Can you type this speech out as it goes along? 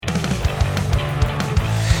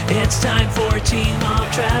It's time for Teen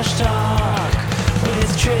Mom Trash Talk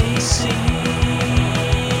with Tracy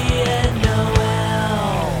and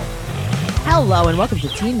Noelle. Hello and welcome to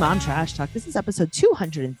Teen Mom Trash Talk. This is episode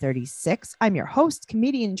 236. I'm your host,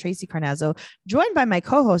 comedian Tracy Carnazzo, joined by my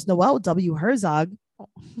co-host Noelle W. Herzog,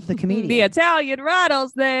 the comedian. The Italian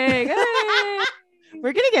rattlesnake. Hey!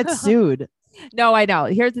 We're gonna get sued. No, I know.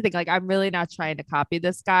 Here's the thing. Like, I'm really not trying to copy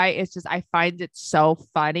this guy. It's just I find it so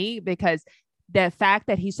funny because the fact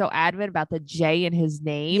that he's so adamant about the J in his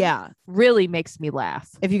name really makes me laugh.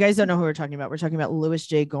 If you guys don't know who we're talking about Luis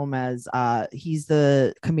J. Gomez. He's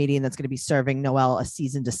the comedian that's going to be serving Noelle a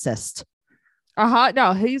cease and desist.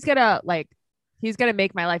 No, he's gonna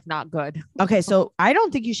make my life not good. Okay, so I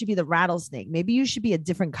don't think you should be the rattlesnake. Maybe you should be a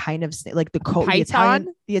different kind of snake, like the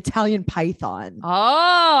Italian python. Oh,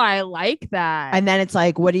 I like that. And then it's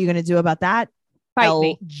like, what are you going to do about that? Fight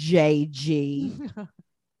me. LJG.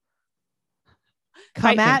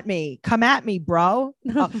 Come at me, bro.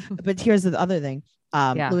 But here's the other thing.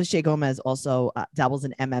 Luis J. Gomez also dabbles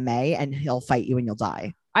in MMA, and he'll fight you and you'll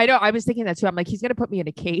die. I know. I was thinking that too. I'm like, he's gonna put me in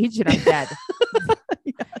a cage and I'm dead.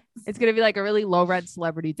 Yes. It's gonna be like a really low rent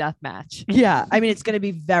celebrity death match. Yeah, I mean, it's gonna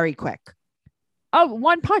be very quick. Oh,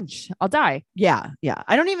 one punch, I'll die. Yeah.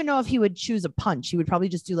 I don't even know if he would choose a punch. He would probably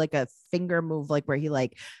just do like a finger move, like where he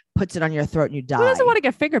like puts it on your throat and you die. Who doesn't want to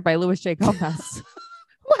get fingered by Luis J. Gomez?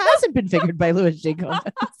 Who hasn't been fingered by Luis J. Gomez?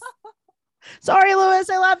 Sorry, Luis.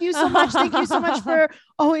 I love you so much. Thank you so much for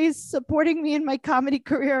always supporting me in my comedy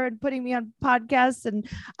career and putting me on podcasts. And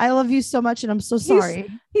I love you so much. And I'm so sorry.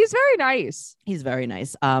 He's very nice. He's very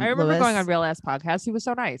nice. I remember going on Real Ass Podcast. He was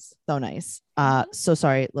so nice. So nice. So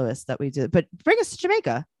sorry, Luis, that we did. But bring us to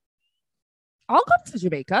Jamaica. I'll go to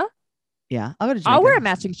Jamaica. Yeah, I'll go to Jamaica. I'll wear a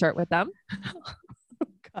matching shirt with them. Oh,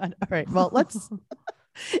 God. All right. Well, let's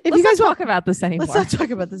you guys talk about this anymore. Let's not talk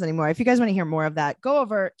about this anymore. If you guys want to hear more of that, go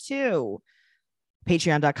over to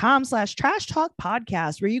patreon.com/trash talk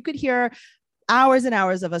podcast, where you could hear hours and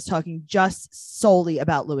hours of us talking just solely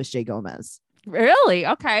about Luis J. Gomez. Really?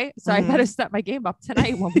 Okay. So I better step my game up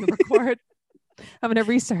tonight when we record. I'm going to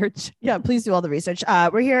research. Yeah, please do all the research.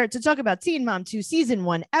 We're here to talk about Teen Mom 2 season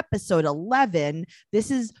 1, episode 11.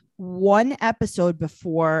 This is one episode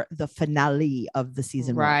before the finale of the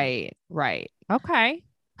season. Right. Okay.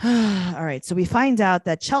 All right. So we find out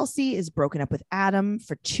that Chelsea is broken up with Adam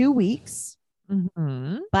for 2 weeks,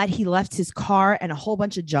 but he left his car and a whole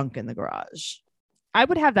bunch of junk in the garage. I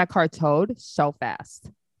would have that car towed so fast.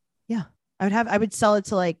 Yeah. I would sell it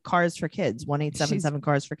to like Cars for Kids, 1-877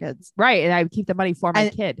 Cars for Kids. Right. And I would keep the money for my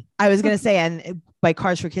kid. I was going to say, and by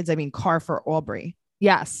Cars for Kids, I mean Car for Aubrey.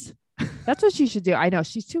 Yes. That's what she should do. I know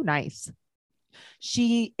she's too nice.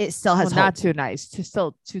 It still has not too nice,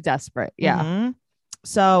 still too desperate. Yeah. Mm-hmm.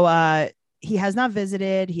 So he has not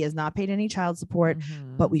visited. He has not paid any child support,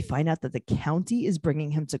 but we find out that the county is bringing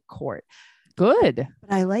him to court. Good.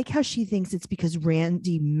 But I like how she thinks it's because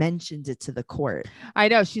Randy mentioned it to the court. I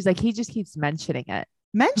know. She's like, he just keeps mentioning it.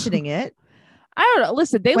 I don't know.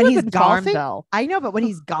 Listen, they live in Farmville. I know, but when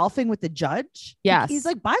he's golfing with the judge, yes, he's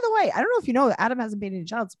like, by the way, I don't know if you know, Adam hasn't paid any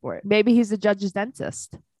child support. Maybe he's the judge's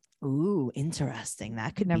dentist. Ooh, interesting.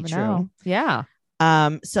 That could never be true. Know. Yeah.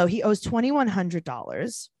 So he owes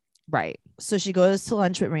 $2,100. Right. So she goes to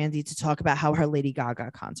lunch with Randy to talk about how her Lady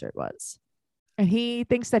Gaga concert was. And he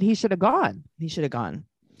thinks that he should have gone.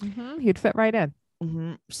 He'd fit right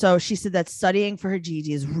in. So she said that studying for her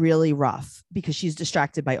GED is really rough because she's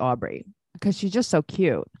distracted by Aubrey. Because she's just so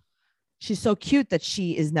cute. She's so cute that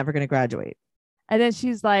she is never going to graduate. And then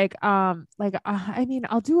she's like, I mean,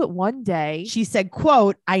 I'll do it one day. She said,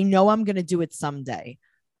 quote, I know I'm going to do it someday.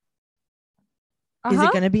 Is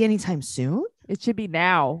it going to be anytime soon? It should be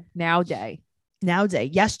now day.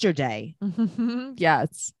 Yesterday.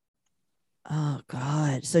 Yes. Oh,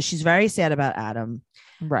 God. So she's very sad about Adam.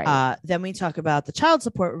 Right. Then we talk about the child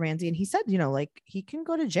support with Randy. And he said, like he can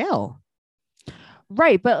go to jail.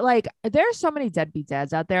 Right. But like, there are so many deadbeat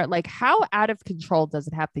dads out there. Like, how out of control does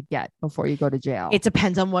it have to get before you go to jail? It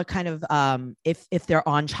depends on what kind of, if they're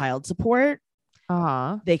on child support,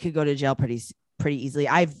 they could go to jail pretty easily.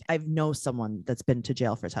 I've know someone that's been to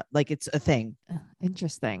jail for like it's a thing.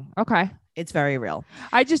 Interesting. Okay. It's very real.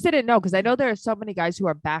 I just didn't know because I know there are so many guys who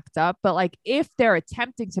are backed up, but like if they're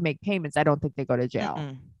attempting to make payments, I don't think they go to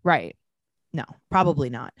jail. Right. No, probably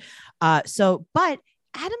not. But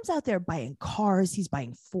Adam's out there buying cars. He's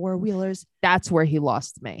buying 4-wheelers. That's where he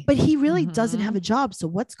lost me. But he really doesn't have a job. So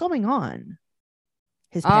what's going on?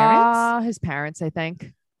 His parents? His parents, I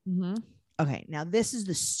think. Okay, now this is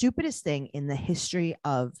the stupidest thing in the history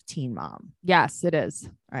of Teen Mom. Yes, it is.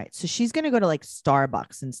 All right, so she's going to go to like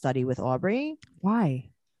Starbucks and study with Aubrey. Why?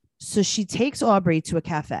 So she takes Aubrey to a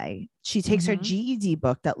cafe. She takes her Mhm. GED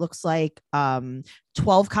book that looks like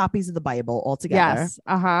 12 copies of the Bible altogether. Yes.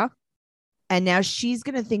 Uh-huh. And now she's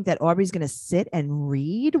going to think that Aubrey's going to sit and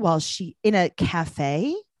read while she in a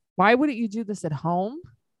cafe. Why wouldn't you do this at home?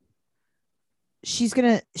 She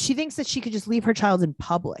thinks that she could just leave her child in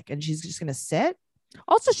public and she's just going to sit.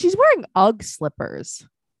 Also, she's wearing UGG slippers.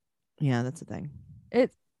 Yeah, that's a thing.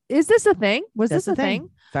 Is this a thing? Was That's this a thing?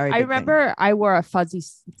 Very I big remember I wore a fuzzy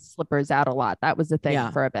slippers out a lot. That was a thing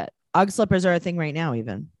Yeah. for a bit. UGG slippers are a thing right now,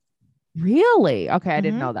 even. Really? Okay, I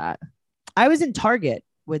didn't Mhm. know that. I was in Target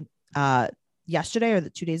with yesterday or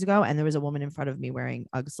 2 days ago, and there was a woman in front of me wearing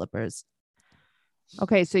UGG slippers.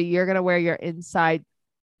 Okay, so you're gonna wear your inside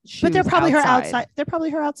shoes, But they're probably outside. her outside. They're probably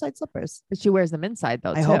her outside slippers. But she wears them inside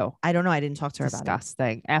though I too. hope. I don't know. I didn't talk to her about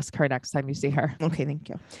Disgusting. Ask her next time you see her. it. Okay, thank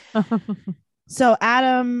you. So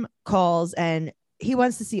Adam calls and he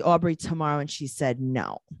wants to see Aubrey tomorrow, and she said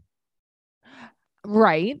no.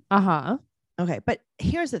 Right. Uh-huh. Okay, but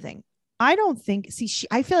here's the thing. I don't think.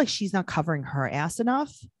 I feel like she's not covering her ass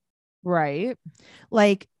enough. Right.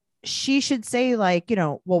 Like she should say, like,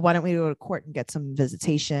 well, why don't we go to court and get some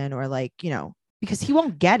visitation, or like, because he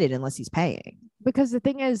won't get it unless he's paying. Because the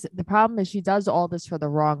thing is, the problem is she does all this for the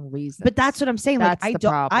wrong reason. But that's what I'm saying. That's Like, the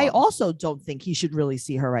I problem. also don't think he should really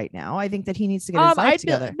see her right now. I think that he needs to get his life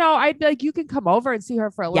together. I'd be like, you can come over and see her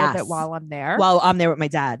for a little Yes. bit while I'm there. While I'm there with my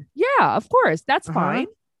dad. Yeah, of course. That's Uh-huh. fine.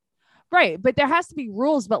 Right. But there has to be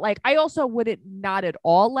rules. But like, I also wouldn't not at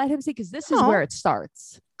all let him see, because this is No. where it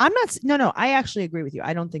starts. I'm not. No. I actually agree with you.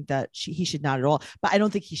 I don't think that he should not at all. But I don't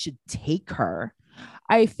think he should take her.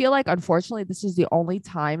 I feel like, unfortunately, this is the only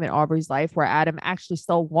time in Aubrey's life where Adam actually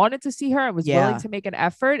still wanted to see her and was Yeah. willing to make an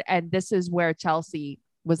effort. And this is where Chelsea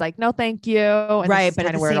was like, no, thank you. And Right. But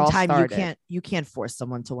at the where it same all time, started. you can't force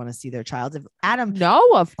someone to want to see their child. If Adam, No,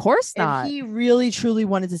 of course not. if he really truly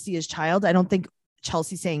wanted to see his child, I don't think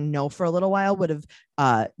Chelsea saying no for a little while would have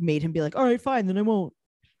made him be like, all right, fine, then I won't.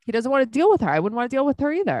 He doesn't want to deal with her. I wouldn't want to deal with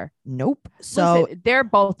her either. Nope. So Listen, they're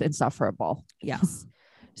both insufferable. yes.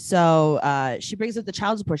 So she brings up the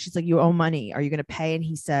child support. She's like, you owe money. Are you going to pay? And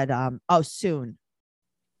he said, oh, soon.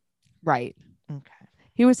 Right. Okay.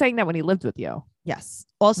 He was saying that when he lived with you. Yes.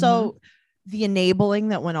 Also, the enabling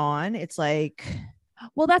that went on, it's like,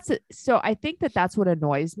 Well, that's it. So I think that that's what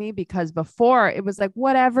annoys me, because before it was like,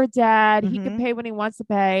 whatever, dad, he can Mhm. pay when he wants to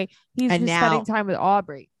pay. He's And just now- spending time with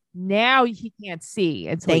Aubrey. Now he can't see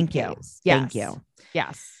until Thank he you. pays. Thank Yes. you.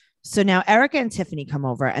 Yes. So now Erica and Tiffany come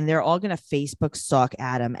over and they're all going to Facebook stalk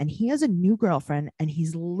Adam, and he has a new girlfriend and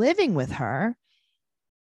he's living with her.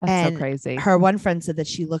 That's And so crazy. Her one friend said that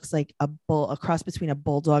she looks like a cross between a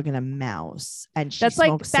bulldog and a mouse. And she That's like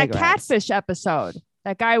smokes that cigarettes. catfish episode.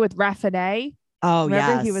 That guy with Raffinay. Oh,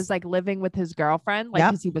 Remember, he yes. was like living with his girlfriend, like Yep.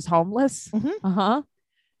 because he was homeless. Mhm. Uh-huh.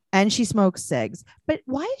 And she smokes cigs. But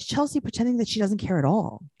why is Chelsea pretending that she doesn't care at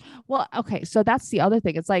all? Well, okay. So that's the other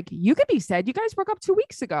thing. It's like, you could be sad. You guys broke up 2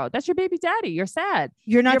 weeks ago. That's your baby daddy. You're sad.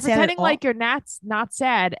 You're not You're sad at pretending all. like you're not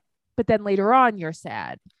sad, but then later on you're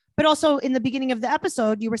sad. But also in the beginning of the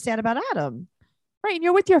episode, you were sad about Adam. Right. And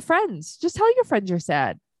you're with your friends. Just tell your friends you're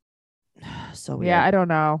sad. So weird. Yeah, I don't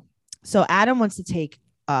know. So Adam wants to take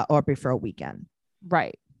Aubrey for a weekend,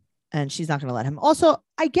 Right. and she's not going to let him. Also,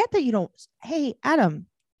 I get that you don't. Hey, Adam,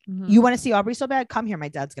 Mhm. you want to see Aubrey so bad? Come here. My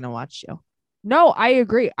dad's going to watch you. No, I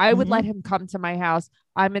agree. I would Mhm. let him come to my house.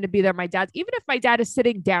 I'm going to be there. My dad, even if my dad is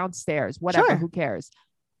sitting downstairs, whatever, Sure. who cares?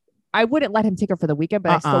 I wouldn't let him take her for the weekend,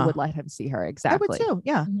 but I still would let him see her. Exactly. I would too.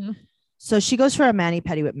 Yeah. Mhm. So she goes for a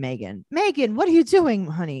mani-pedi with Megan. Megan, what are you doing,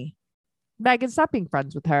 honey? Megan, stop being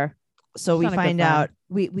friends with her. So She's we not a good find friend. out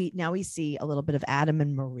we see a little bit of Adam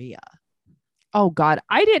and Maria. Oh God,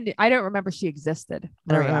 I didn't remember she existed. I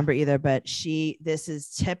don't Maria. remember either, but this is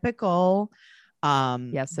typical.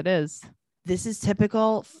 Yes, it is. This is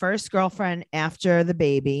typical first girlfriend after the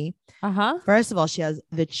baby. Uh-huh. First of all, she has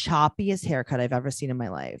the choppiest haircut I've ever seen in my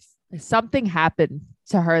life. Something happened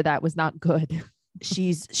to her that was not good.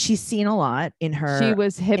 She's seen a lot in her. She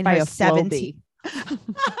was hit in by her a 17 Flowbee.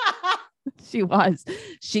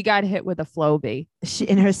 She got hit with a Flowbee.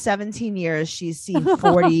 in her 17 years, she's seen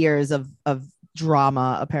 40 years of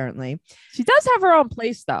drama, apparently. She does have her own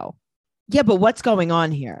place though. Yeah, but what's going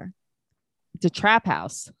on here? It's a trap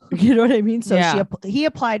house. You know what I mean? So Yeah. he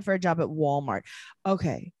applied for a job at Walmart.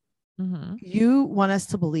 Okay. Mhm. You want us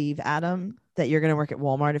to believe, Adam, that you're going to work at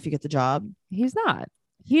Walmart if you get the job? He's not.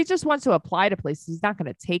 He just wants to apply to places. He's not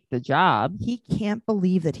going to take the job. He can't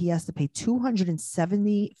believe that he has to pay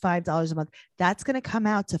 $275 a month. That's going to come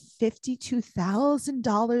out to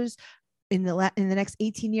 $52,000 in the next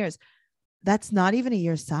 18 years. That's not even a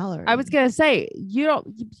year's salary. I was going to say,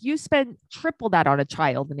 you spend triple that on a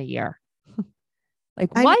child in a year.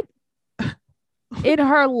 Like what? In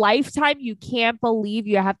her lifetime, you can't believe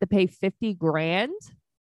you have to pay 50 grand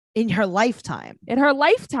in her lifetime. In her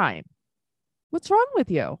lifetime. What's wrong with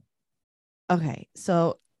you? Okay.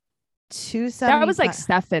 So that was like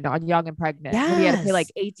Stefan on Young and Pregnant. Yes. He had to pay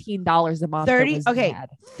like $18 a month.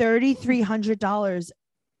 $3,300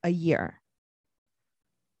 a year.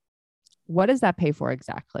 What does that pay for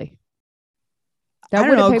exactly? That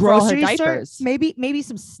wouldn't pay for all her diapers. Maybe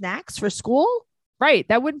some snacks for school. Right.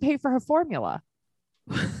 That wouldn't pay for her formula.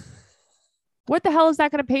 What the hell is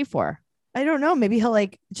that going to pay for? I don't know. Maybe he'll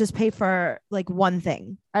like just pay for like one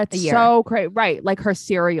thing. That's so crazy. Right. Like her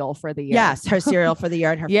cereal for the year. Yes. Her cereal for the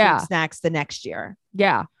year and her fruit snacks the next year.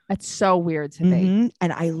 Yeah. That's so weird to me.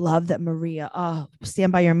 And I love that Maria. Oh,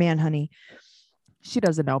 stand by your man, honey. She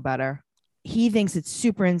doesn't know better. He thinks it's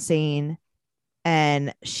super insane.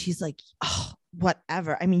 And she's like, oh,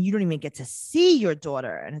 whatever. I mean, you don't even get to see your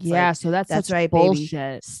daughter. And it's like, so that's right, bullshit.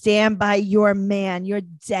 Baby. Stand by your man, your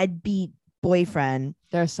deadbeat boyfriend.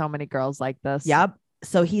 There's so many girls like this. Yep.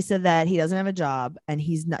 So he said that he doesn't have a job and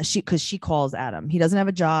he's not because she calls Adam. He doesn't have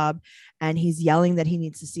a job and he's yelling that he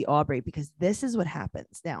needs to see Aubrey because this is what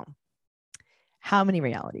happens. Now, how many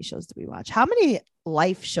reality shows do we watch? How many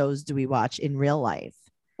life shows do we watch in real life?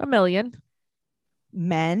 1 million.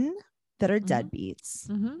 Men that are deadbeats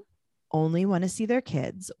only want to see their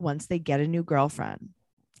kids once they get a new girlfriend.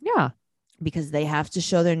 Yeah. Because they have to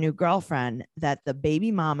show their new girlfriend that the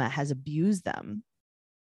baby mama has abused them.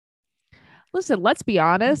 Listen, let's be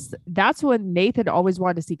honest. That's when Nathan always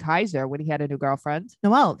wanted to see Kaiser when he had a new girlfriend.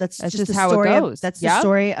 Noelle, that's just how it goes. That's the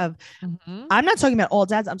story of, I'm not talking about all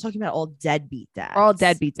dads. I'm talking about all deadbeat dads. All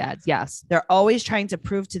deadbeat dads. Yes. They're always trying to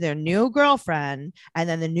prove to their new girlfriend. And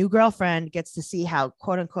then the new girlfriend gets to see how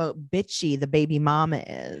quote unquote bitchy the baby mama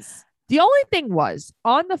is. The only thing was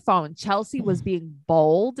on the phone, Chelsea was being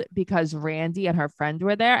bold because Randy and her friend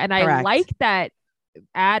were there. And I like that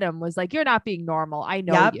Adam was like, you're not being normal. I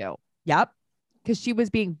know you. Yep. Because she was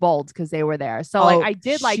being bold because they were there. So like I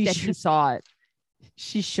did like that she saw it.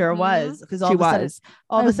 She sure was. Because all of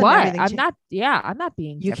a sudden I'm not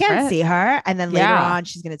being you different. Can't see her. And then later on,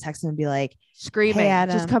 she's gonna text him and be like, screaming, hey,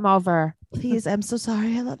 Adam, just come over. Please, I'm so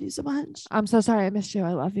sorry. I love you so much. I'm so sorry I missed you.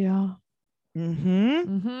 I love you.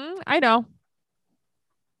 I know.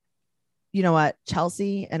 You know what?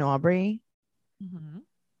 Chelsea and Aubrey.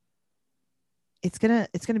 It's gonna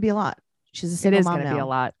be a lot. She's a single mom now. It is gonna be a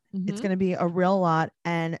lot. It's gonna be a real lot.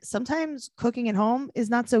 And sometimes cooking at home is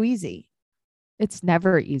not so easy. It's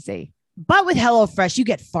never easy. But with HelloFresh, you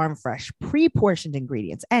get farm fresh, pre-portioned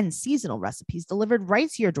ingredients and seasonal recipes delivered right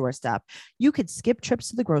to your doorstep. You could skip trips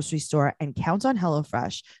to the grocery store and count on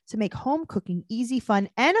HelloFresh to make home cooking easy, fun,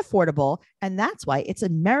 and affordable. And that's why it's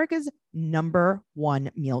America's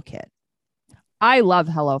 #1 meal kit. I love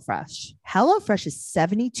HelloFresh. HelloFresh is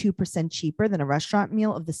 72% cheaper than a restaurant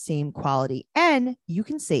meal of the same quality. And you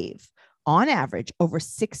can save, on average, over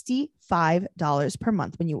 $65 per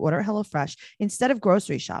month when you order HelloFresh instead of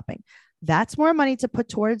grocery shopping. That's more money to put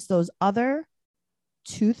towards those other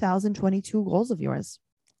 2022 goals of yours.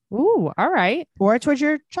 Ooh, all right. Or towards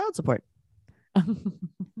your child support.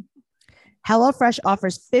 HelloFresh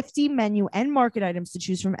offers 50 menu and market items to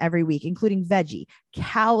choose from every week, including veggie,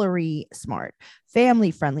 calorie smart, family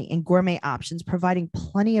friendly, and gourmet options, providing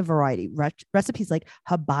plenty of variety. Recipes like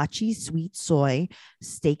hibachi, sweet soy,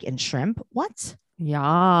 steak, and shrimp. What?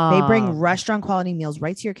 Yeah. They bring restaurant quality meals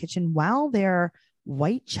right to your kitchen, while their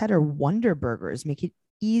white cheddar Wonder Burgers make it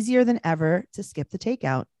easier than ever to skip the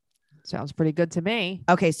takeout. Sounds pretty good to me.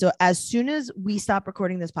 Okay, so as soon as we stop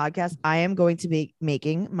recording this podcast, I am going to be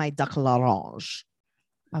making my duck l'orange.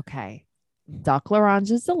 Okay. Duck l'orange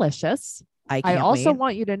is delicious. I also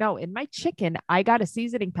want you to know, in my chicken, I got a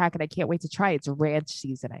seasoning pack and I can't wait to try it. It's ranch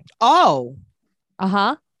seasoning. Oh.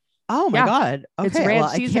 Uh-huh. Oh my God. Okay, it's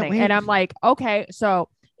ranch seasoning. And I'm like, okay, so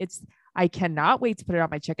I cannot wait to put it on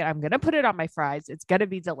my chicken. I'm going to put it on my fries. It's going to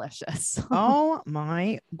be delicious. Oh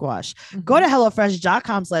my gosh. Go to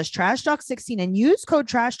HelloFresh.com/TrashTalk16 and use code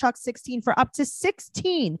TrashTalk16 for up to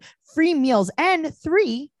 16 free meals and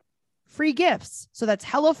 3 free gifts. So that's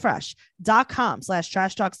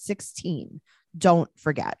HelloFresh.com/TrashTalk16. Don't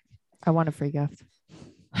forget. I want a free gift.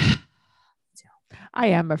 I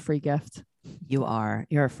am a free gift. You are.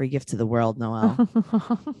 You're a free gift to the world, Noelle.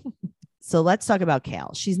 So let's talk about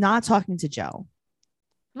Kale. She's not talking to Joe.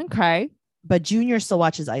 Okay. But Junior still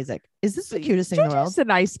watches Isaac. Is this the cutest thing in the world? He's a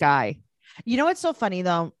nice guy. You know what's so funny,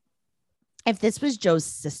 though? if this was Joe's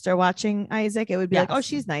sister watching Isaac, it would be like, oh, Yes.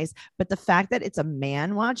 she's nice. But the fact that it's a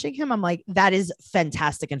man watching him, I'm like, that is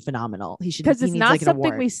fantastic and phenomenal. He Because he it's needs not like an something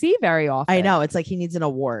award. we see very often. I know. It's like he needs an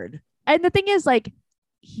award. And the thing is, like,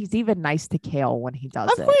 he's even nice to Kale when he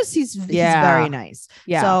does Of it. course, he's Yeah. very nice.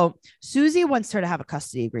 Yeah. So Susie wants her to have a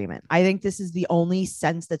custody agreement. I think this is the only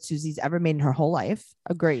sense that Susie's ever made in her whole life.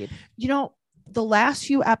 Agreed. You know, the last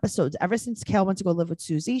few episodes, ever since Kale went to go live with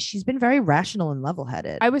Susie, she's been very rational and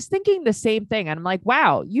level-headed. I was thinking the same thing. And I'm like,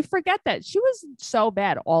 wow, you forget that she was so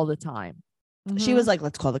bad all the time. She was like,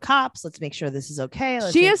 let's call the cops. Let's make sure this is okay.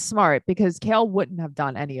 She is smart because Kale wouldn't have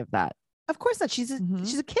done any of that. Of course not. She's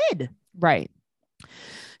Mhm. a kid. Right.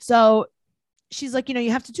 So she's like,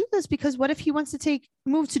 you have to do this because what if he wants to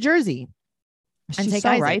move to Jersey? She's take so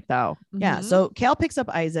Isaac. right, though. Yeah. Mhm. So Kale picks up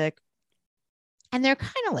Isaac and they're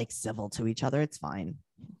kind of like civil to each other. It's fine.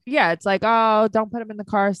 Yeah, it's like, oh, don't put him in the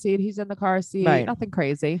car seat. He's in the car seat. Right. Nothing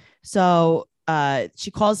crazy. So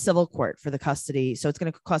she calls civil court for the custody. So it's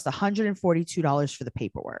going to cost $142 for the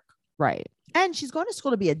paperwork. Right. And she's going to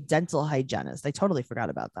school to be a dental hygienist. I totally forgot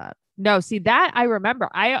about that. No, see that I remember.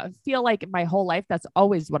 I feel like my whole life that's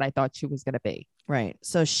always what I thought she was going to be. Right.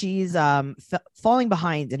 So she's falling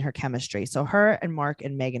behind in her chemistry. So her and Mark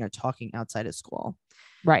and Megan are talking outside of school.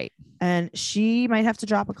 Right. And she might have to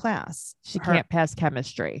drop a class. She Her- can't pass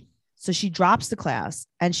chemistry. So she drops the class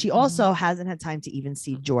and she also hasn't had time to even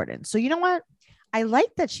see Jordan. So you know what? I like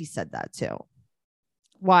that she said that too.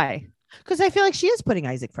 Why? Because I feel like she is putting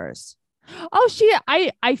Isaac first. Oh,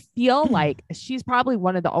 I feel like she's probably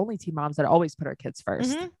one of the only teen moms that always put her kids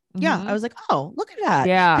 1st. Mhm. Yeah. I was like, oh, look at that.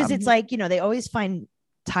 Yeah. Because it's like, they always find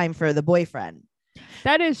time for the boyfriend.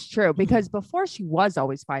 That is true because before she was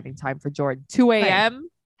always finding time for Jordan. 2 a.m.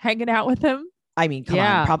 hanging out with him. I mean, come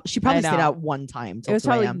Yeah, on. She probably I stayed know. out one time. It till was 2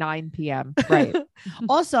 probably a.m. 9 p.m. Right.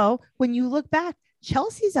 Also, when you look back,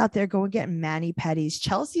 Chelsea's out there going getting mani pedis.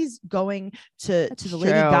 Chelsea's going to the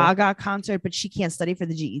Lady true. Gaga concert, but she can't study for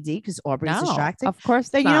the GED because Aubrey's distracted. Of course.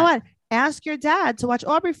 Then you know not. what? Ask your dad to watch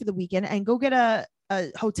Aubrey for the weekend and go get a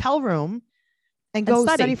hotel room and go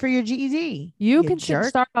study. study for your GED. You can sit jerk.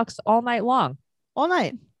 in Starbucks all night long. All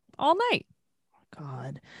night. All night.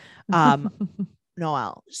 God.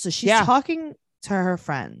 Noelle. So she's Yeah. talking to her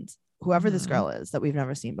friend, whoever this Mhm. girl is that we've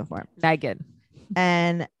never seen before. Megan.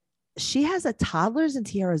 And she has a toddlers and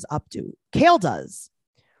tiaras updo. Kale does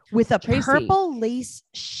with a Tracy. purple lace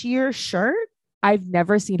sheer shirt. I've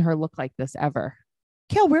never seen her look like this ever.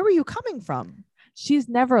 Kale, where were you coming from? She's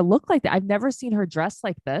never looked like that. I've never seen her dressed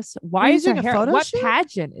like this. Why you is her doing a hair? photo What shoot?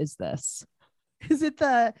 pageant is this? Is it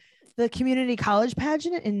the community college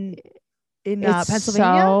pageant in It's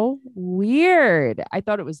Pennsylvania? so weird. I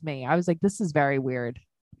thought it was me. I was like, this is very weird.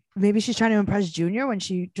 Maybe she's trying to impress Junior when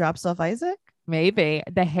she drops off Isaac. Maybe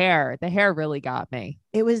the hair really got me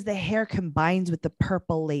It was the hair combined with the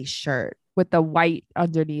purple lace shirt. with the white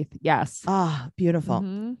underneath. Yes. Ah, beautiful.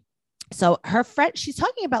 Mhm. So her friend, she's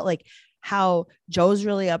talking about like how Joe's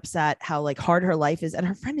really upset, how like hard her life is, and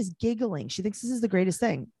her friend is giggling. She thinks this is the greatest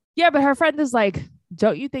thing. Yeah, but her friend is like,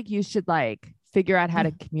 don't you think you should like figure out how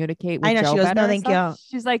to communicate with I know, Joe she goes, better "No, and thank stuff?"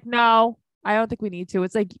 She's like, no, I don't think we need to.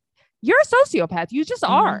 It's like, you're a sociopath. You just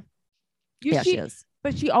are. Yeah, she is.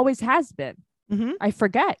 But she always has been. Mhm. I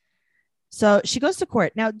forget. So she goes to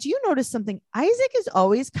court. Now, do you notice something? Isaac is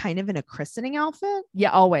always kind of in a christening outfit.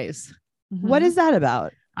 Yeah, always. What Mhm. is that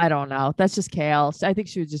about? I don't know. That's just Kale. I think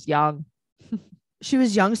she was just young. She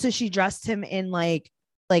was young, so she dressed him in like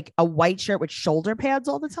a white shirt with shoulder pads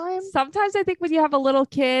all the time. Sometimes I think when you have a little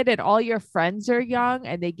kid and all your friends are young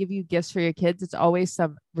and they give you gifts for your kids, it's always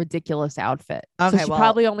some ridiculous outfit. Okay, so she well-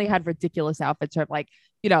 probably only had ridiculous outfits from like,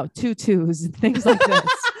 tutus and things like this.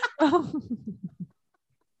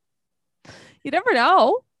 You never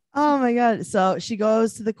know. Oh my God. So she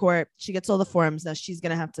goes to the court. She gets all the forms. Now she's going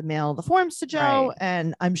to have to mail the forms to Joe. Right.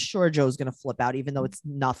 And I'm sure Joe's going to flip out, even though it's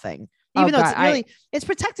nothing. Oh, Even though it's God, really, it's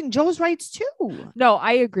protecting Joe's rights too. No,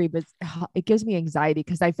 I agree, but it gives me anxiety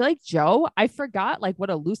because I feel like Joe, I forgot like what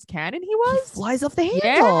a loose cannon he He was. flies off the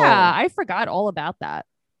handle. Yeah, I forgot all about that.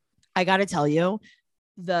 I got to tell you,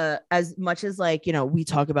 as much as like, we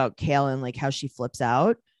talk about Kale and like how she flips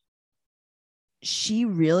out, she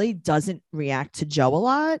really doesn't react to Joe a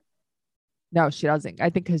lot. No, she doesn't. I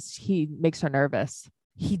think because he makes her nervous.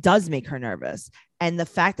 He does make her nervous. And the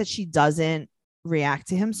fact that she doesn't react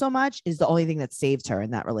to him so much is the only thing that saved her in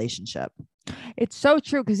that relationship. It's so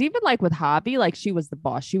true because even like with Hobby, like she was the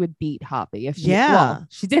boss. She would beat Hobby if she. Yeah. Well,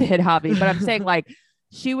 she did hit Hobby, but I'm saying like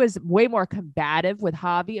she was way more combative with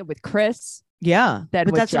Hobby and with Chris. Yeah. than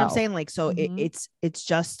But with that's what I'm Joe. saying. Like, so Mhm. it's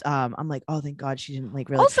just, I'm like, oh, thank God she didn't like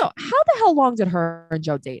really Also, how the hell long did her and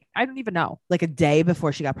Joe date? I don't even know. like a day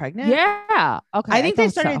before she got pregnant. Yeah. Okay. I think they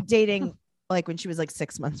thought so. started dating like when she was like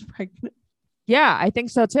 6 months pregnant. Yeah, I think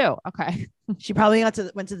so too. Okay. She probably went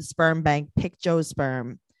to the sperm bank, picked Joe's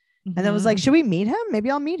sperm, and then was like, Mhm. should we meet him?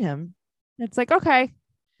 Maybe I'll meet him. It's like, okay.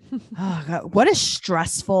 Oh God, what a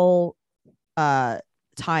stressful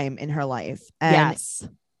time in her life. And Yes.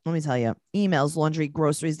 let me tell you, emails, laundry,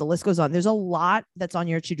 groceries, the list goes on. There's a lot that's on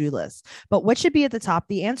your to-do list. But what should be at the top?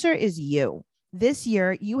 The answer is you. This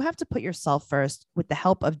year, you have to put yourself first with the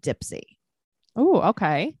help of Dipsy. Oh,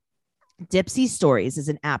 okay. Dipsy Stories is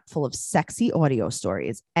an app full of sexy audio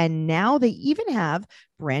stories. And now they even have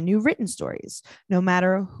brand new written stories. No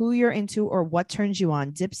matter who you're into or what turns you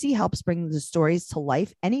on, Dipsy helps bring the stories to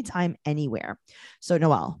life anytime, anywhere. So,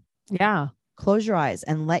 Noelle, Yeah. close your eyes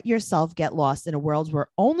and let yourself get lost in a world where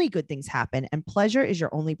only good things happen and pleasure is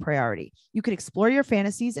your only priority. You can explore your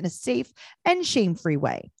fantasies in a safe and shame-free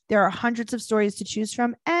way. There are hundreds of stories to choose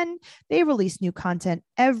from, and they release new content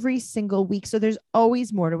every single week. So there's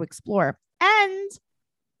always more to explore. And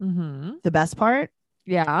Mm-hmm. the best part,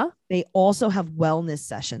 Yeah. they also have wellness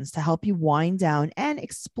sessions to help you wind down and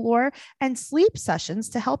explore, and sleep sessions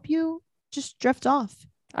to help you just drift off.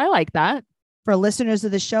 I like that. For listeners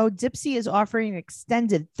of the show, Dipsy is offering an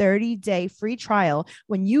extended 30-day free trial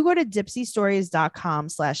when you go to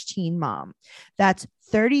dipsystories.com/teenmom. That's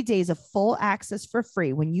 30 days of full access for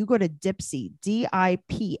free when you go to Dipsy,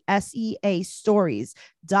 DIPSEA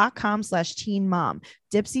stories.com/teenmom.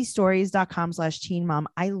 Dipsystories.com/teenmom.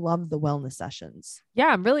 I love the wellness sessions. Yeah,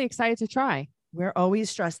 I'm really excited to try. We're always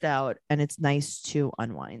stressed out and it's nice to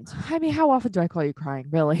unwind. I mean, how often do I call you crying?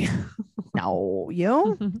 Really? No,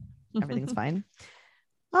 you? Everything's fine.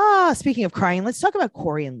 Speaking of crying, let's talk about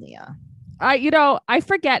Corey and Leah. I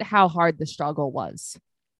forget how hard the struggle was.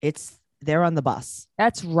 They're on the bus.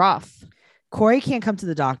 That's rough. Corey can't come to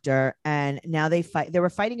the doctor, and now they fight. They were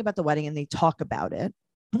fighting about the wedding, and they talk about it.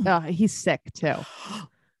 He's sick too.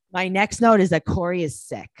 My next note is that Corey is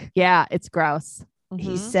sick. Yeah, it's gross.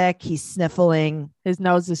 He's Mhm. sick. He's sniffling. His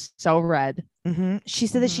nose is so red. She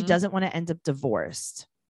said that she Mhm. doesn't want to end up divorced.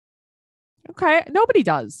 Okay, nobody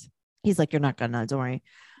does. He's like, you're not gonna, don't worry.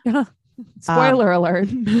 Spoiler alert.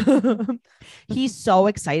 He's so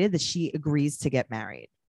excited that she agrees to get married.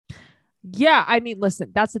 Yeah, I mean,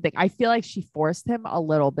 listen, that's the thing. I feel like she forced him a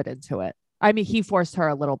little bit into it. I mean, he forced her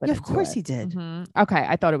a little bit. Yeah, of into course it. he did. Mhm. Okay,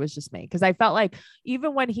 I thought it was just me because I felt like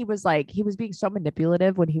even when he was being so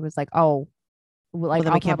manipulative when he was like, "Oh, like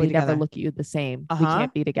then we I'll can't be probably never together. look at you the same. We Uh-huh.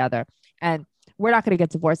 can't be together, and we're not going to get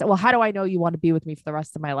divorced." Well, how do I know you want to be with me for the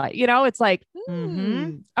rest of my life? It's like,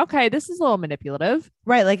 okay, this is a little manipulative.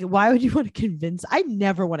 Right. Like, why would you want to convince? I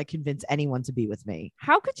never want to convince anyone to be with me.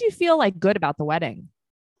 How could you feel like good about the wedding?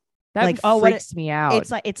 That Like, oh, what freaks me out.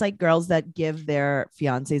 It's like girls that give their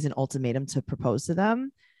fiancés an ultimatum to propose to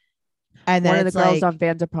them. And then one of the it's girls like, on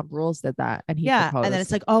Vanderpump Rules did that, and he proposed. and then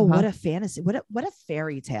it's like, oh, Uh-huh. what a fantasy, what a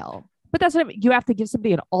fairy tale. But that's what I mean. You have to give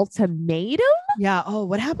somebody an ultimatum. Yeah. Oh,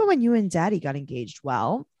 what happened when you and Daddy got engaged?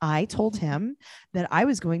 Well, I told him that I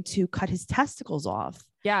was going to cut his testicles off,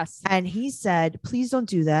 Yes. and he said, "Please don't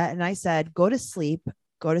do that." And I said, "Go to sleep.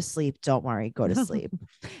 Go to sleep. Don't worry. Go to sleep."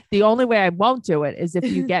 The only way I won't do it is if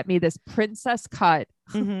you get me this princess cut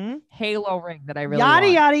Mm-hmm. halo ring that I really Yada,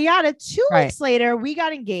 want. yada, yada. 2 Right. weeks later, we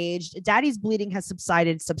got engaged. Daddy's bleeding has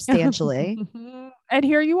subsided substantially. And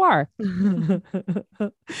here you are.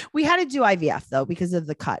 We had to do IVF though because of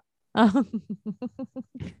the cut.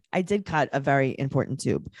 I did cut a very important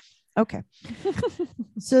tube. Okay.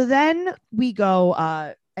 So then we go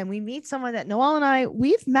and we meet someone that Noelle and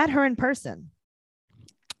we've met her in person.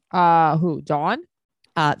 Who? Dawn?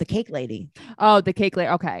 The cake lady. Oh, the cake lady.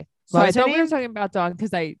 Okay. So What I was her thought we were name? talking about Dawn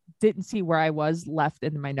because I didn't see where I was left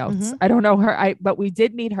in my notes. Mhm. I don't know her. But we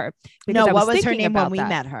did meet her. because No, I what was her thinking name when about we that.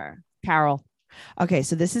 met her? Carol. Okay,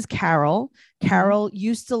 so this is Carol. Carol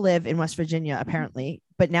used to live in West Virginia, apparently,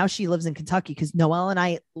 but now she lives in Kentucky because Noelle and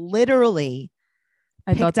I literally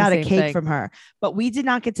I thought picked the out a same cake thing. from her, but we did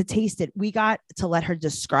not get to taste it. We got to let her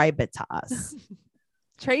describe it to us.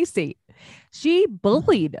 Tracy. She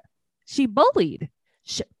bullied.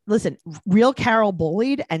 Listen, real Carol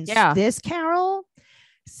bullied, and Yeah. this Carol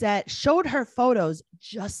showed her photos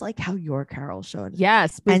just like how your Carol showed.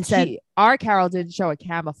 Yes. But And said- our Carol didn't show a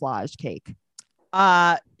camouflage cake.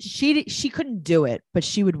 She couldn't do it, but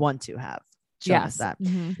she would want to have shown us that.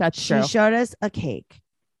 Mhm. That's She true. showed us a cake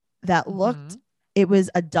that looked, it was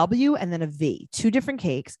a W and then a V, 2 different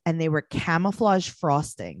cakes, and they were camouflage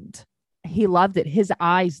frostinged. He loved it. His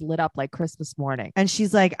eyes lit up like Christmas morning. And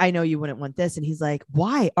she's like, I know you wouldn't want this. And he's like,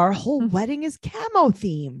 why? Our whole wedding is camo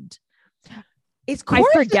themed. Is Corey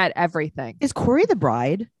I forget everything. Is Corey the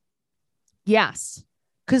bride? Yes.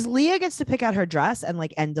 Because Leah gets to pick out her dress and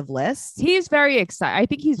like end of list. He's very excited. I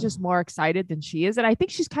think he's just more excited than she is. And I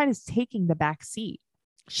think she's kind of taking the back seat.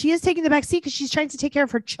 She is taking the back seat because she's trying to take care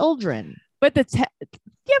of her children. But but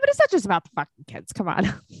it's not just about the fucking kids. Come on.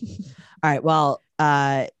 All right. Well,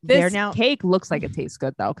 they're This now cake looks like it tastes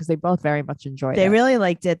good though, because they both very much enjoyed it. they really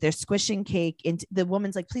liked it. They're squishing cake into the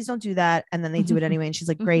woman's like, please don't do that. And then they do it anyway. And she's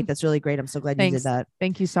like, great, that's really great. I'm so glad you Thanks. did that.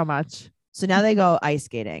 Thank you so much. So now they go ice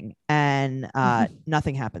skating and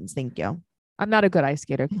nothing happens. Thank you. I'm not a good ice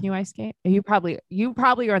skater. Can you ice skate? You probably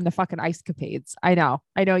are in the fucking ice capades. I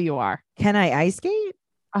know you are. Can I ice skate?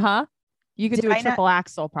 Uh-huh. You could Did do a I not- triple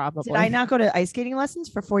axel probably. Did I not go to ice skating lessons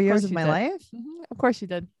for 4 years of you my did. life? Mhm. Of course you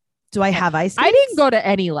did. Do I have ice skates? I didn't go to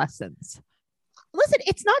any lessons. Listen,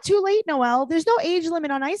 it's not too late, Noelle. There's no age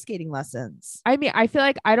limit on ice skating lessons. I mean, I feel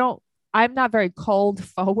like I'm not very cold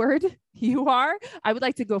forward. You are. I would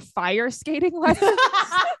like to go fire skating lessons.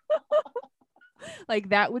 Like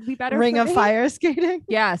that would be better. Ring for of me. fire skating.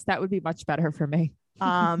 Yes, that would be much better for me.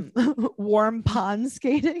 Warm pond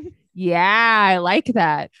skating, Yeah, I like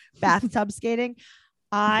that. bathtub skating.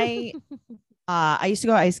 I used to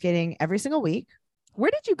go ice skating every single week. Where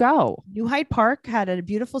did you go? New Hyde Park had a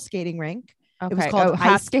beautiful skating rink. Okay. was called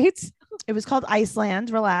hot ice- skates. It was called Iceland.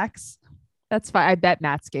 Relax. That's fine. I bet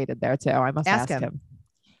Matt skated there too. I must Ask ask him. him.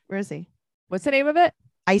 Where is he? What's the name of it?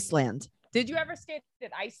 Iceland. Did you ever skate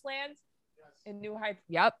at Iceland in New Hyde?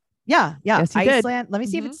 Yep. Yeah. Yes, he did. Iceland. Let me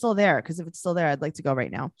see if Mhm. it's still there. Because if it's still there, I'd like to go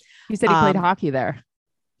right now. He said he played Um, hockey there.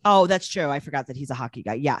 Oh, that's true. I forgot that he's a hockey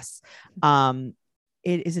guy. Yes.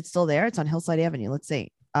 Is it still there? It's on Hillside Avenue. Let's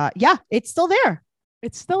see. Yeah, it's still there.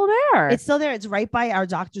 It's still there. It's still there. It's right by our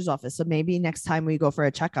doctor's office. So maybe next time we go for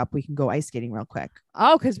a checkup, we can go ice skating real quick.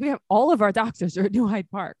 because we have all of our doctors are at New Hyde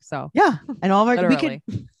Park. So Yeah. And all of our, we literally.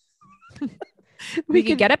 could we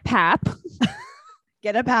could get a pap,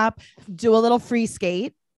 get a pap, do a little free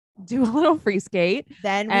skate. do a little free skate,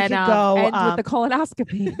 Then we and could go end with the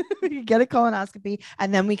colonoscopy. we could get a colonoscopy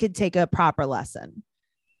and then we could take a proper lesson.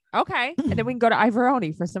 Okay. And then we can go to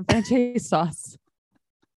Ivoroni for some franchise sauce.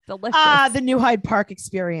 Delicious. The New Hyde Park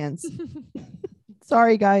experience.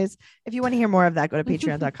 Sorry, guys. If you want to hear more of that, go to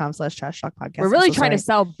patreon.com/trash talk podcast. We're really trying to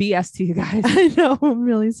sell BS to you guys. I know. I'm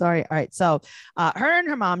really sorry. All right. So her and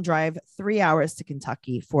her mom drive 3 hours to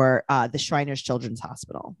Kentucky for the Shriners Children's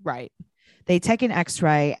Hospital. Right. They take an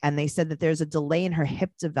x-ray and they said that there's a delay in her hip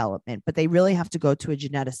development, but they really have to go to a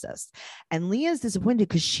geneticist. And Leah's disappointed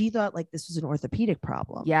because she thought like this was an orthopedic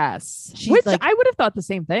problem. Yes. She's Which like- I would have thought the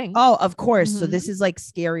same thing. Oh, of course. So Mhm. this is like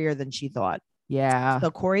scarier than she thought. Yeah. So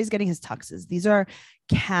Corey's getting his tuxes. These are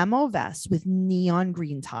camo vests with neon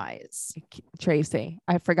green ties. Tracy,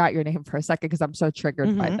 I forgot your name for a second because I'm so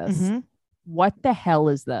triggered by Mhm, this. mhm. What the hell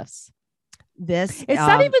is this? This It's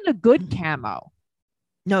not even a good camo.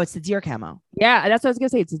 no, it's the deer camo. Yeah, that's what I was gonna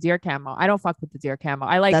say. It's a deer camo. I don't fuck with the deer camo.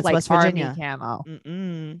 I like That's West army Virginia. camo.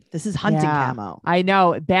 Mm-mm. This is hunting Yeah. camo. I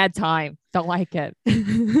know. Bad time. Don't like it.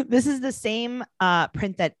 This is the same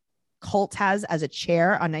print that Colt has as a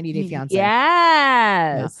chair on 90 Day Fiance.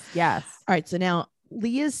 Yes. Yes. All right. So now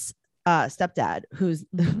Leah's stepdad, whose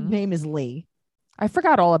Mhm. name is Lee, I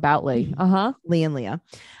forgot all about Lee. Uh-huh. Lee and Leah.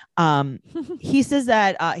 He says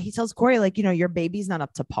that he tells Corey, like, your baby's not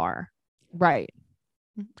up to par. Right.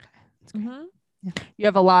 That's great. Mhm. Yeah. You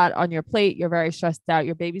have a lot on your plate. You're very stressed out.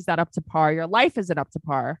 Your baby's not up to par. Your life isn't up to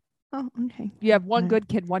par. Oh, okay. You have one Right. good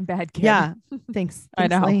kid, one bad kid. Yeah. Thanks. I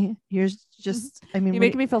Thanks, know. Lee. You're just, I mean, You're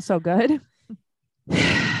making me feel so good.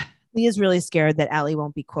 Leah's really scared that Allie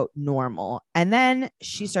won't be quote normal. And then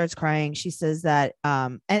she starts crying. She says that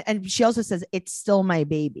and she also says it's still my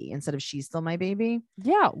baby instead of she's still my baby.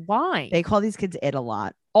 Yeah. Why? They call these kids it a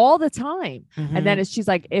lot. all the time. And then Mhm. she's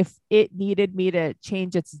like, if it needed me to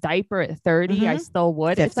change its diaper at 30, I Mhm. still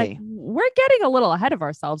would. It's like, 50. we're getting a little ahead of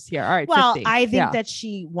ourselves here. All right. Well, 50. I think Yeah. that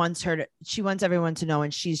she wants everyone to know,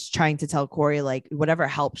 and she's trying to tell Corey, like, whatever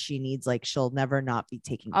help she needs, like, she'll never not be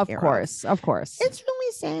taken Of care course. Of course. It's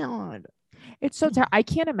really sad. It's so terrible. I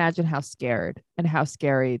can't imagine how scared and how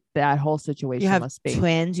scary that whole situation You have must be.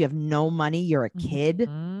 twins, you have no money, you're a kid,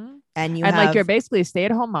 Mhm. and you And have like you're basically a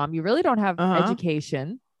stay-at-home mom. You really don't have Uh-huh.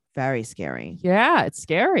 education. very scary. Yeah, it's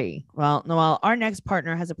scary. Well, Noelle, our next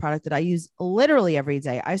partner has a product that I use literally every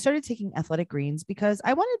day. I started taking Athletic Greens because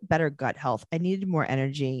I wanted better gut health. I needed more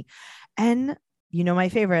energy. And You know, my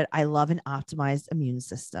favorite, I love an optimized immune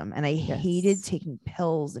system, and I hated taking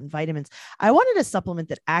pills and vitamins. I wanted a supplement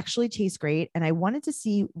that actually tastes great, and I wanted to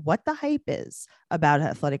see what the hype is about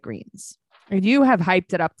Athletic Greens. And you have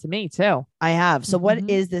hyped it up to me too. I have. So what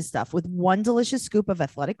is this stuff? With one delicious scoop of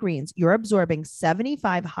Athletic Greens, you're absorbing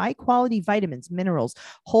 75 high quality vitamins, minerals,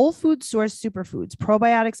 whole food source superfoods,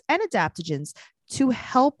 probiotics, and adaptogens to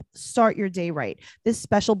help start your day right. This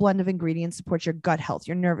special blend of ingredients supports your gut health,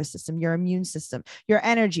 your nervous system, your immune system, your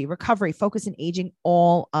energy, recovery, focus, and aging,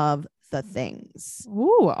 all of the things.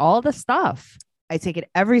 Ooh, all the stuff. I take it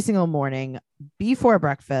every single morning before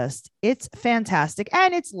breakfast. It's fantastic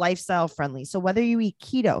and it's lifestyle friendly. So whether you eat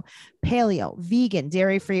keto, paleo, vegan,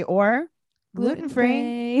 dairy-free, or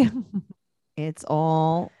gluten-free, it's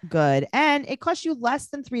all good. And it costs you less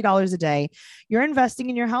than $3 a day. You're investing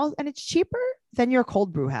in your health, and it's cheaper than your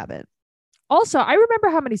cold brew habit. Also, I remember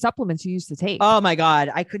how many supplements you used to take. Oh my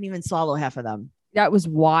God. I couldn't even swallow half of them. That was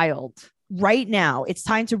wild. Right now, it's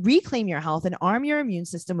time to reclaim your health and arm your immune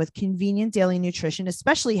system with convenient daily nutrition,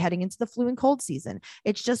 especially heading into the flu and cold season.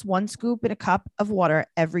 It's just one scoop in a cup of water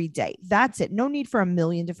every day. That's it. No need for a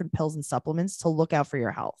million different pills and supplements to look out for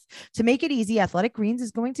your health. To make it easy, Athletic Greens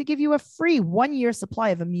is going to give you a free 1-year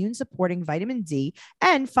supply of immune supporting vitamin D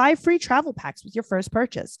and 5 free travel packs with your first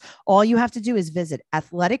purchase. All you have to do is visit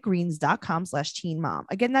athleticgreens.com/teenmom.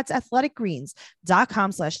 Again, that's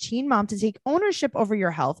athleticgreens.com/teenmom to take ownership over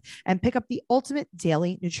your health and pick up the ultimate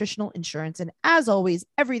daily nutritional insurance. And as always,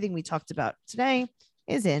 everything we talked about today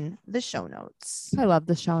is in the show notes. I love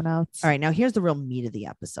the show notes. All right, now here's the real meat of the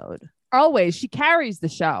episode. Always, she carries the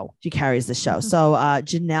show. She carries the show. So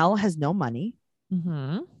Janelle has no money.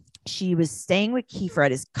 She was staying with Kiefer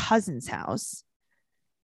at his cousin's house.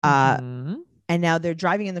 And now they're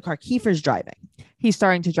driving in the car. Kiefer's driving. He's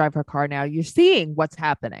starting to drive her car now. You're seeing what's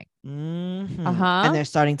happening. And they're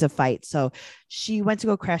starting to fight. So she went to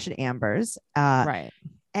go crash at Amber's. Right.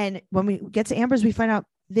 And when we get to Amber's, we find out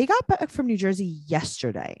they got back from New Jersey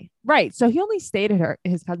yesterday. Right. So he only stayed at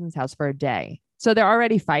his cousin's house for a day. So they're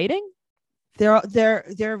already fighting.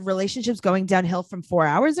 Their relationship's going downhill from 4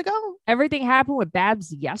 hours ago. Everything happened with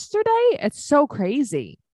Babs yesterday. It's so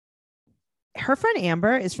crazy. Her friend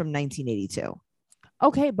Amber is from 1982.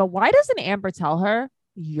 Okay, but why doesn't Amber tell her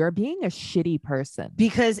you're being a shitty person?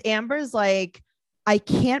 Because Amber's like, I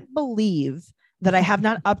can't believe that I have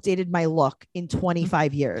not updated my look in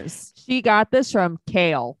 25 years. She got this from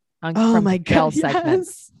Kale. From my God,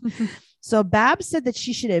 segments. So Babs said that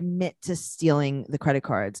she should admit to stealing the credit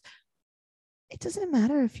cards. It doesn't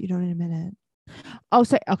matter if you don't admit it. Oh,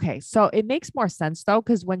 so okay. So it makes more sense though,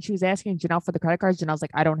 because when she was asking Janelle for the credit cards, Janelle's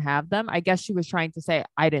like, I don't have them. I guess she was trying to say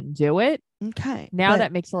I didn't do it. Okay. Now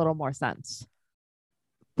that makes a little more sense.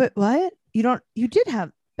 But what? You did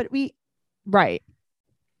have, but we could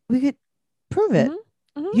prove it.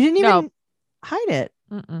 You didn't even hide it.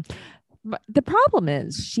 But the problem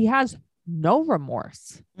is she has no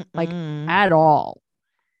remorse, like at all.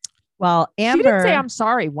 Well, Amber, she didn't say I'm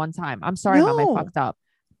sorry one time. I'm sorry, Mom, I fucked up.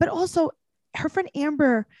 But also, her friend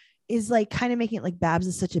Amber is like kind of making it like Babs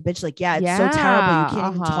is such a bitch. Like, yeah, it's so terrible. You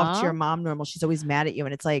can't even talk to your mom normal. She's always mad at you.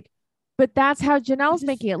 And it's like, but that's how Janelle's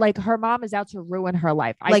making it. Like her mom is out to ruin her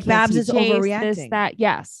life. Like Babs is overreacting. This, that.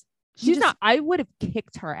 Yes. She's not. I would have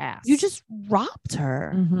kicked her ass. You just robbed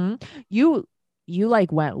her. You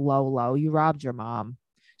like went low. You robbed your mom.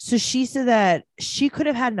 So she said that she could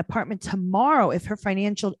have had an apartment tomorrow if her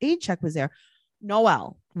financial aid check was there.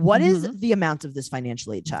 Noelle, what is the amount of this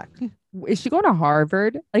financial aid check? Is she going to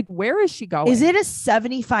Harvard? Like, where is she going? Is it a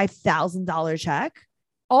 $75,000 check?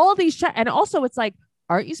 All these checks. And also it's like,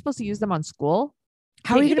 aren't you supposed to use them on school?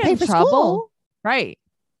 How are you going to pay for school? Right.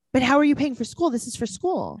 But how are you paying for school? This is for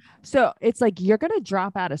school. So it's like, you're going to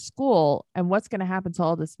drop out of school and what's going to happen to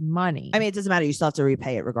all this money? I mean, it doesn't matter. You still have to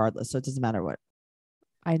repay it regardless. So it doesn't matter what.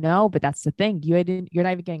 I know, but that's the thing. You're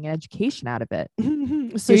not even getting an education out of it.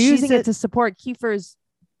 So you're using it to support Kiefer's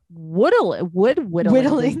wood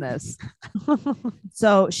whittling business.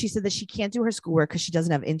 So she said that she can't do her schoolwork because she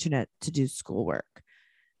doesn't have internet to do schoolwork.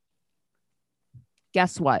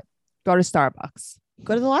 Guess what? Go to Starbucks.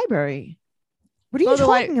 Go to the library. What are you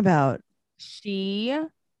talking about? She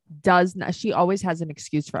does not. She always has an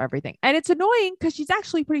excuse for everything. And it's annoying because she's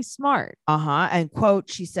actually pretty smart. And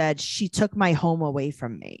quote, she said, she took my home away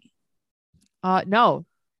from me. No,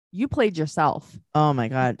 you played yourself. Oh my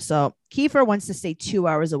God. So Kiefer wants to stay 2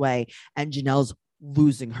 hours away and Janelle's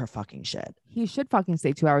losing her fucking shit. He should fucking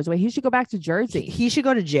stay 2 hours away. He should go back to Jersey. He should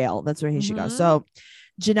go to jail. That's where he should go. So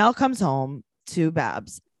Janelle comes home to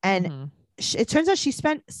Babs and it turns out she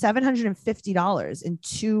spent $750 in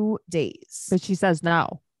 2 days. But she says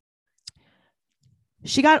no.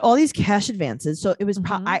 She got all these cash advances. So it was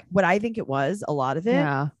Mhm. what I think it was, a lot of it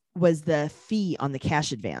Yeah. was the fee on the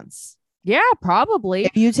cash advance. Yeah, probably.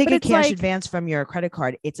 If you take But a it's cash like- advance from your credit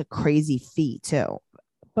card, it's a crazy fee too.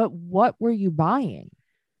 But what were you buying?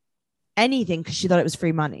 Anything, because she thought it was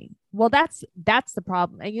free money. Well, that's the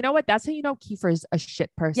problem. And you know what? That's how you know Kiefer is a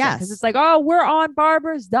shit person. Yes. Because it's like, oh, we're on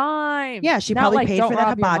Barbara's dime. Yeah, she Not probably like, paid don't for the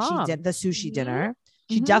rob your hibachi, mom. the sushi Mhm. dinner.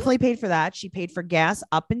 She Mhm. definitely paid for that. She paid for gas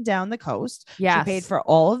up and down the coast. Yes. She paid for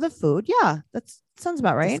all of the food. Yeah, that sounds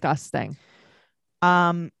about right. Disgusting.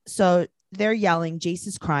 So they're yelling. Jace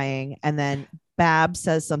is crying, and then Babs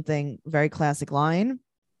says something very classic line.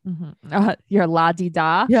 Mhm. Your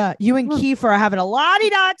la-di-da. Yeah, you and Kiefer are having a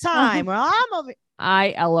la-di-da time. Where I'm over.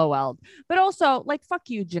 I LOL'd. But also, like, fuck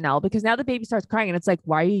you, Janelle, because now the baby starts crying and it's like,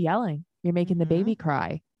 why are you yelling? You're making the baby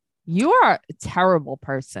cry. You are a terrible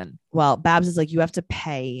person. Well, Babs is like, you have to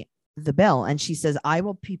pay the bill. And she says, I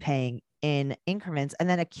will be paying in increments, and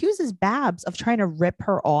then accuses Babs of trying to rip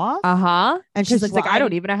her off. Uh-huh. And she's like, I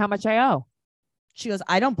don't even know how much I owe. She goes,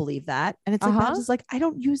 I don't believe that. And it's like, Babs is like, I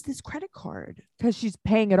don't use this credit card. Because she's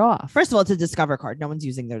paying it off. First of all, it's a Discover card. No one's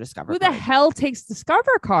using their Discover Who card. the hell takes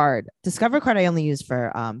Discover card? Discover card I only use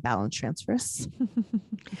for balance transfers.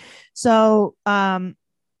 So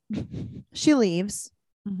she leaves.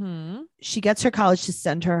 Mm-hmm. She gets her college to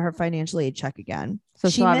send her financial aid check again. So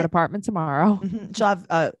She she'll have mi- an apartment tomorrow. She'll have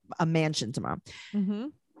a mansion tomorrow. Mm-hmm.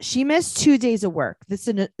 She missed 2 days of work. This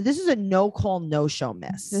is a no call, no show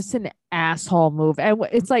miss. This is an asshole move. And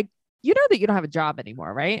it's like, you know that you don't have a job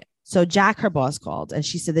anymore, right? So Jack, her boss, called and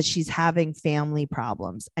she said that she's having family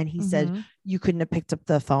problems. And he said, Mhm. you couldn't have picked up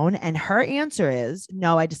the phone. And her answer is,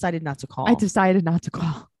 no, I decided not to call. I decided not to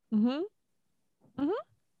call. Mm-hmm.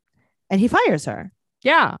 And he fires her.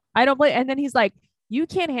 Yeah, I don't blame. And then he's like, you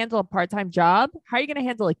can't handle a part-time job. How are you going to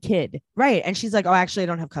handle a kid? Right. And she's like, oh, actually, I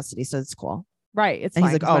don't have custody. So it's cool. Right. It's And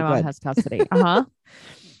fine. he's like, 'cause oh, my mom good. has custody. Uh-huh.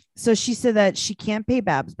 So she said that she can't pay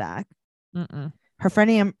Babs back. Mm-mm. Her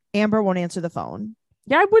friend Amber won't answer the phone.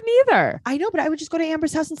 Yeah, I wouldn't either. I know, but I would just go to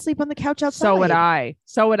Amber's house and sleep on the couch outside. So would I.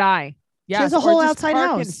 So would I. Yeah. has a whole outside in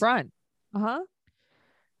house. front. Uh-huh.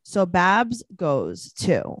 So Babs goes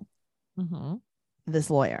to Mm-hmm. this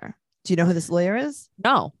lawyer. Do you know who this lawyer is?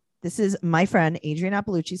 No. This is my friend Adrian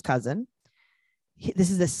Appalucci's cousin. This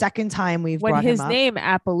is the second time we've When brought his him up. name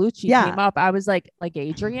Appalucci Yeah. came up, I was like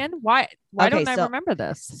Adrian? Why Okay, don't I so- remember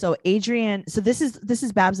this? So Adrian, so this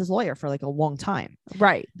is Babs's lawyer for like a long time.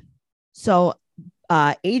 Right. So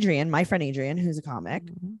Adrian, my friend Adrian, who's a comic,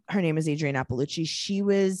 Mhm. her name is Adrian Appalucci. She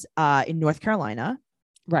was in North Carolina.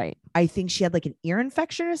 Right. I think she had like an ear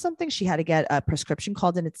infection or something. She had to get a prescription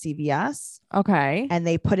called in at CVS, Okay. and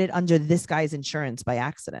they put it under this guy's insurance by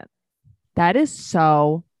accident. That is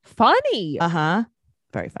so funny. Uh-huh.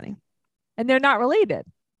 Very funny. And they're not related.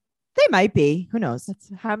 They might be. Who knows?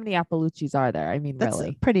 That's how many Appalucci's are there? I mean, That's a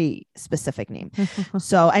really. pretty specific name.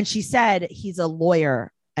 So, and she said he's a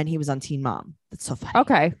lawyer and he was on Teen Mom. That's so funny.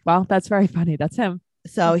 Okay. Well, that's very funny. That's him.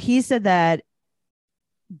 So he said that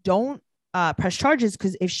don't press charges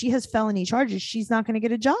because if she has felony charges, she's not going to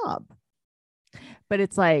get a job. But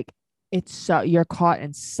it's like, it's so you're caught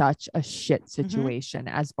in such a shit situation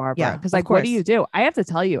as Barbara. Yeah, Because of like, what do course. you do? I have to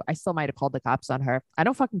tell you, I still might have called the cops on her. I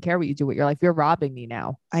don't fucking care what you do with your life. You're robbing me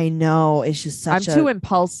now. I know. It's just such I'm too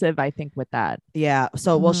impulsive, I think, with that. yeah.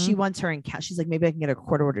 So, well, she Mhm. wants her in, she's like, maybe I can get her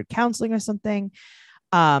court ordered counseling or something.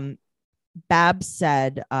 Babs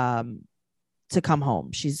said to come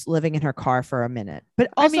home. She's living in her car for a minute. But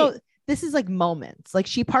I also, mean- this is like moments. Like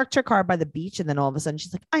she parked her car by the beach and then all of a sudden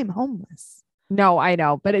she's like, I'm homeless. No, I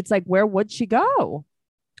know. But it's like, where would she go?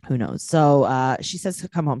 Who knows? So she says to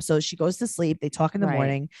come home. So she goes to sleep. They talk in the Right.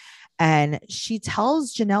 morning and she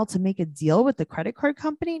tells Janelle to make a deal with the credit card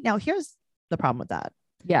company. Now, here's the problem with that.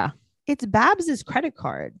 Yeah. It's Babs's credit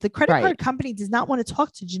card. The credit Right. card company does not want to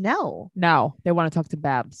talk to Janelle. No, they want to talk to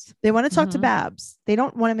Babs. They want to talk to Mhm. Babs. They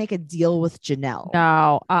don't want to make a deal with Janelle.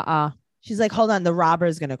 No, She's like, hold on, the robber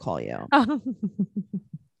is going to call you. Well,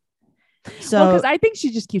 So because I think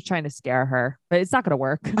she just keeps trying to scare her, but it's not going to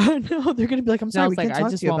work. no, they're going to be like, I'm sorry, we Janelle's like, can't I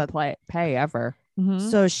talk just to you won't about. pay ever. Mhm.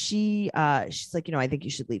 So she's like, I think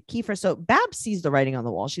you should leave Kiefer. So Babs sees the writing on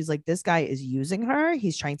the wall. She's like, this guy is using her.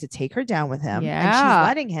 He's trying to take her down with him. And Yeah. she's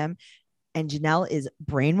letting him. And Janelle is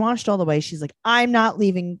brainwashed all the way. She's like, I'm not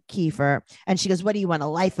leaving Kiefer. And she goes, what do you want? A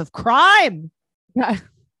life of crime?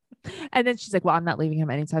 And then she's like, well, I'm not leaving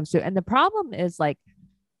him anytime soon. And the problem is like,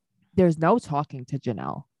 there's no talking to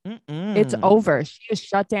Janelle. It's Mm. over. She is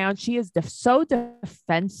shut down. She is so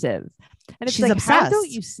defensive. And it's She's like, how don't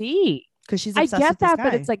obsessed. you see? because she's I obsessed get with this that, guy.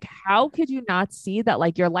 but it's like, how could you not see that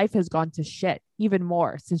like your life has gone to shit even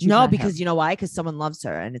more since you no, met because him? you know why? Because someone loves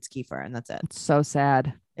her and it's Kiefer, and that's it. It's so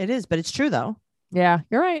sad. It is, but it's true though. Yeah,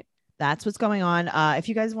 you're right. That's what's going on. If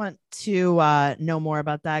you guys want to know more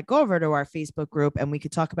about that, go over to our Facebook group and we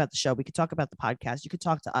could talk about the show. We could talk about the podcast. You could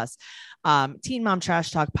talk to us. Teen Mom Trash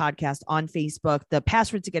Talk podcast on Facebook. The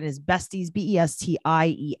password to get is besties,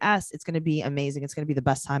 BESTIES. It's going to be amazing. It's going to be the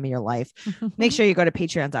best time of your life. Make sure you go to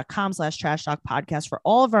patreon.com/trash talk podcast for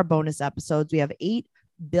all of our bonus episodes. We have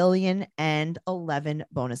 8,011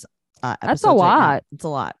 bonus That's a episodes right now. lot. It's a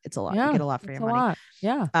lot. It's a lot. Yeah, you get a lot for your it's a money. lot.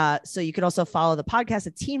 Yeah. So you could also follow the podcast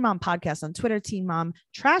at Teen Mom Podcast on Twitter, Teen Mom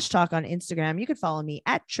Trash Talk on Instagram. You could follow me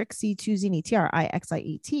at Trixie Tuzini,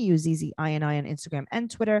 TRIXIETUZZINI on Instagram and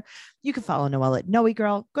Twitter. You can follow Noelle at Noe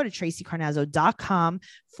Girl. Go to TracyCarnazzo.com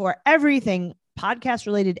for everything podcast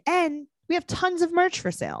related. And we have tons of merch for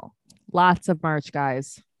sale. Lots of merch,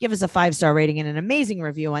 guys. Give us a 5-star rating and an amazing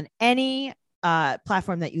review on any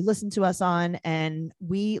platform that you listen to us on. And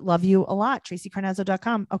we love you a lot.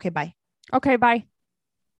 TracyCarnazzo.com. Okay, bye. Okay, bye.